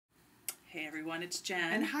Hey everyone, it's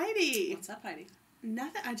Jen. And Heidi. What's up, Heidi?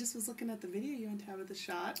 Nothing. I just was looking at the video you went to have with the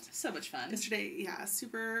shot. So much fun. Yesterday, yeah,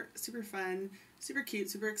 super fun, super cute,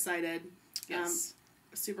 super excited. Yes.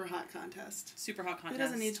 Super hot contest. Super hot contest. Who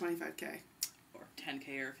doesn't need 25K? Or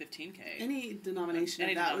 10K or 15K. Any denomination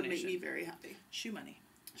of that would make me very happy. Shoe money.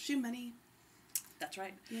 Shoe money. That's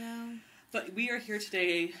right. Yeah. But we are here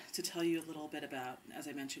today to tell you a little bit about, as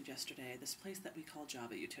I mentioned yesterday, this place that we call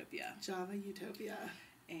Java Utopia. Java Utopia.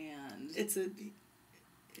 And it's a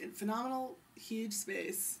phenomenal, huge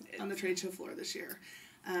space on the trade show floor this year.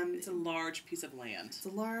 It's a large piece of land. It's a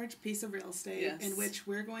large piece of real estate, yes, in which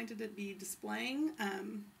we're going to be displaying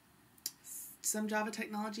some Java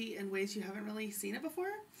technology in ways you haven't really seen it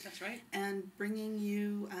before. That's right. And bringing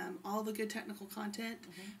you all the good technical content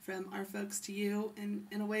from our folks to you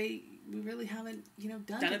in a way we really haven't,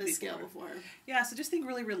 done to this scale before. Yeah, so just think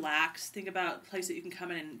really relaxed. Think about a place that you can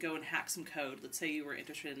come in and go and hack some code. Let's say you were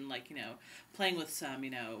interested in, playing with some,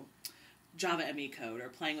 Java ME code or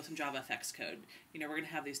playing with some Java FX code. We're going to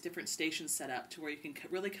have these different stations set up to where you can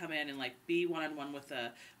really come in and be one-on-one with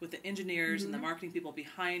the engineers and the marketing people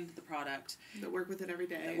behind the product. That work with it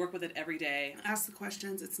every day. Ask the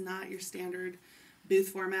questions. It's not your standard booth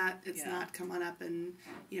format. It's not come on up and,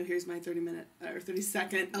 here's my 30-minute or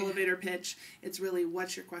 30-second elevator pitch. It's really,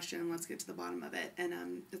 what's your question, and let's get to the bottom of it.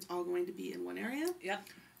 And it's all going to be in one area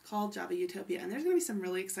called Java Utopia. And there's going to be some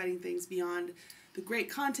really exciting things beyond the great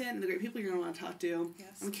content and the great people you're going to want to talk to.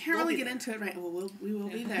 Yes. We can't really get into it right. Well, we will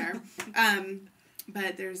be there.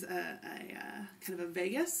 But there's a kind of a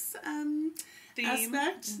Vegas theme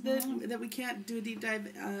aspect that we can't do a deep dive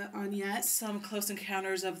on yet. Some close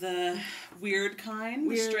encounters of the weird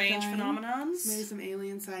kind, strange phenomenons. Maybe some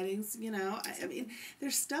alien sightings. I mean,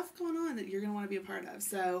 there's stuff going on that you're going to want to be a part of.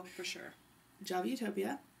 So for sure, Java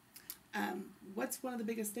Utopia. What's one of the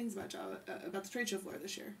biggest things about Java about the trade show floor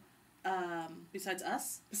this year? Besides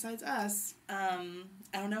us? I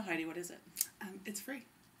don't know, Heidi. What is it? It's free.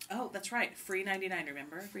 Oh, that's right. Free 99,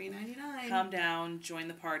 remember? Free 99. Come down, join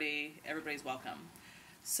the party. Everybody's welcome.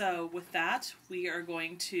 So with that, we are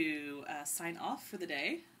going to sign off for the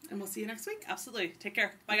day. And we'll see you next week. Absolutely. Take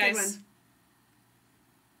care. Bye, guys.